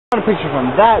A picture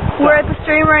from that. We're at the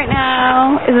stream right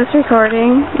now. Is this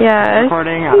recording? Yes.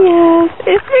 Recording. Yes,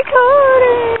 it's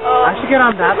recording. I should get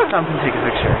on that stump and take a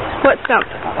picture. What stump?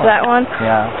 That one?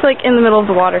 Yeah. It's like in the middle of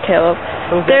the water, Caleb.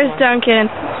 There's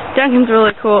Duncan. Duncan's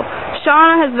really cool.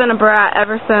 Shauna has been a brat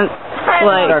ever since,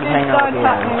 like, started hanging out with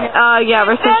Ian. yeah,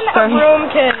 ever since she started. Room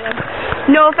kid.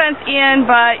 No offense, Ian,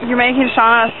 but you're making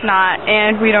Shauna a snot,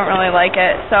 and we don't really like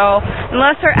it. So,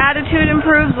 unless her attitude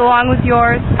improves along with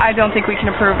yours, I don't think we can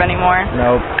approve anymore.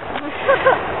 Nope.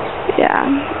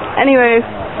 Yeah. Anyways.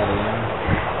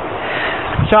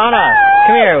 Shauna,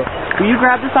 come here. Will you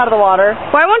grab this out of the water?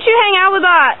 Why won't you hang out with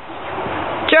us?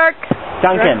 Jerk.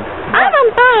 Duncan. I'm on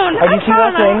phone. Have you seen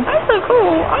that thing? I'm so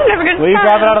cool. I'm never going to Will you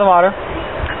grab it out of the water?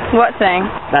 What thing?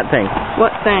 That thing.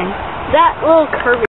 What thing? That little curvy.